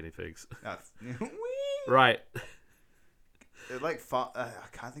fucking love guinea pigs. That's Right. They're like I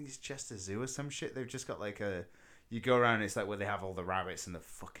can't think it's Chester Zoo or some shit. They've just got like a. You go around, and it's like where they have all the rabbits and the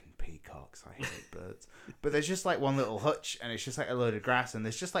fucking peacocks. I hate birds. But there's just like one little hutch, and it's just like a load of grass, and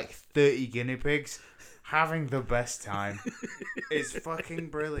there's just like 30 guinea pigs having the best time. It's fucking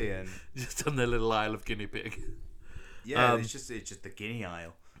brilliant. Just on their little Isle of Guinea Pig. Yeah, it's just the Guinea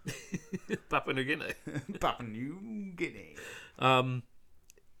Isle. Papua New Guinea. Papua New Guinea.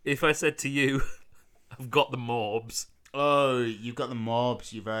 If I said to you, I've got the morbs. Oh, you've got the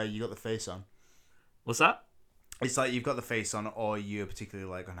mobs. You got the face on. What's that? It's like you've got the face on, or you're particularly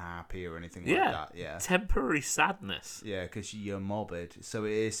like unhappy or anything like Yeah. that. Yeah. Temporary sadness. Yeah, because you're morbid. So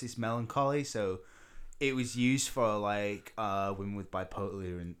it's melancholy. So it was used for like women with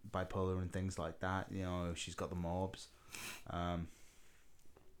bipolar and things like that. You know, she's got the morbs.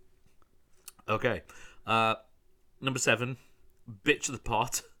 Okay. Number 7. Bitch the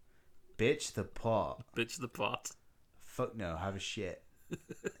pot. Bitch the pot. Bitch the pot. Fuck no, have a shit.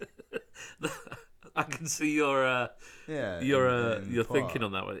 I can see your Yeah. your in your pot. thinking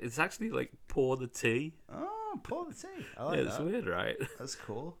on that one. It's actually like pour the tea. Oh, pour the tea. I like Yeah, it's that. weird, right? That's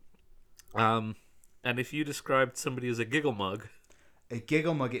cool. And if you described somebody as a giggle mug, A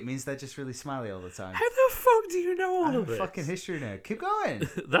giggle mug, it means they're just really smiley all the time. how the fuck do you know all I'm of a it? fucking history nerd. Keep going.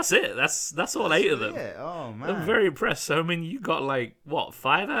 That's it. That's all 8 of them. Yeah. Oh man. I'm very impressed. So I mean, you got like what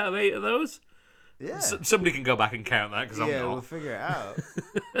 5 out of 8 of those? Yeah. Somebody can go back and count that because I'm Yeah, not. we'll figure it out.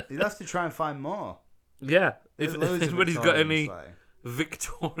 You'd have to try and find more. Yeah. There's If loads of anybody's got any Victorians,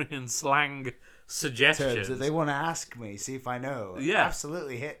 Victorian slang like, suggestions, terms that they want to ask me, see if I know. Yeah.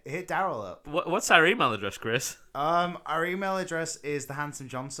 Absolutely. Hit Daryl up. what's our email address, Chris? Our email address is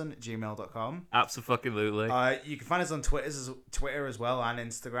thehandsomejohnson@gmail.com. Absolutely. You can find us on Twitter as well and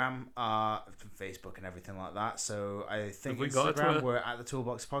Instagram, Facebook and everything like that. So I think Have we got a Instagram Twitter? we're at the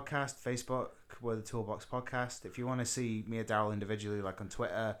Toolbox Podcast, Facebook we're the Toolbox Podcast. If you want to see me and Daryl individually, like on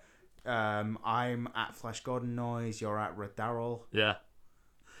Twitter, I'm at Flash Gordon Noise. You're at Red Daryl. yeah.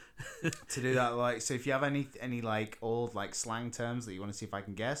 To do that, like, so if you have any like old like slang terms that you want to see if I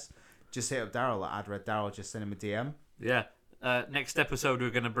can guess, just hit up Daryl at Red Daryl. Just send him a DM. Yeah. Next episode,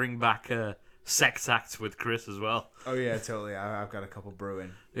 we're going to bring back Sex Acts with Chris as well. Oh yeah, totally. I've got a couple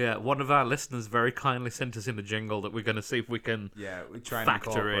brewing. Yeah, one of our listeners very kindly sent us in a jingle that we're going to see if we can. Yeah, we try and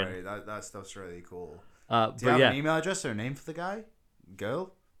Factor in. incorporate. That stuff's really cool. Do But you have yeah, an email address or a name for the guy?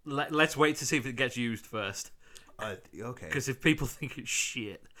 Girl? let's wait to see if it gets used first. Okay. Because if people think it's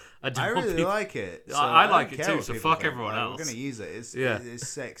shit, I don't I want really people... like it. So I don't like it care too, what so people fuck think. everyone Like, else. We're gonna use it. Yeah. It's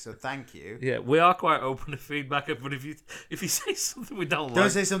sick. So thank you. Yeah, we are quite open to feedback, but if you say something we don't Don't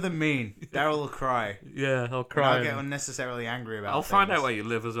like, say something mean. Daryl will cry. yeah, I'll And cry. I'll get unnecessarily angry about. I'll find things. out where you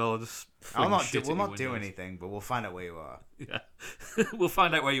live as well. Just I'll fling not. shit We'll at your not do windows. anything, but we'll find out where you are. Yeah, we'll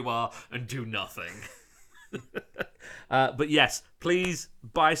find out where you are and do nothing. But yes, please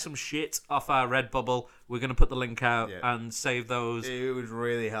buy some shit off our Redbubble. We're going to put the link out Yeah. and save those. It would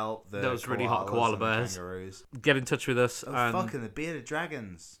really help the Those really hot koalas koala and the bears. kangaroos. Get in touch with us. Oh, and fucking the bearded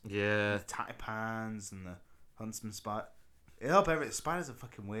dragons. yeah, The taipans and the huntsman spider. It help everything. Spiders are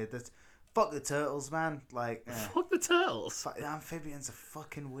fucking weird. Fuck the turtles, man. Like, fuck the turtles. the amphibians are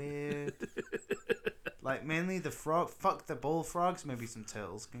fucking weird. Like, mainly the frog. Fuck the bullfrogs. Maybe some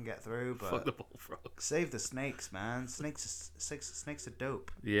turtles can get through, but Fuck the bullfrogs. save the snakes, man. Snakes are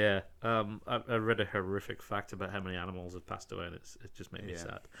dope. Yeah. I read a horrific fact about how many animals have passed away, and it just made me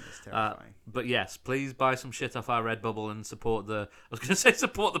sad. It's terrifying. But yes, please buy some shit off our Redbubble and support the. I was going to say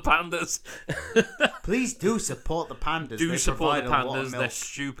support the pandas. Please do support the pandas. Do They support the provide a lot of pandas. milk. They're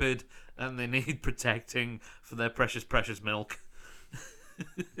stupid and they need protecting for their precious, precious milk.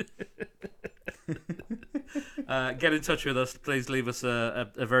 Get in touch with us. Please leave us a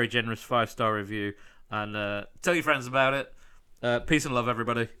very generous 5-star review and tell your friends about it. Peace and love,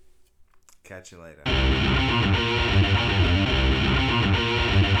 everybody. Catch you later.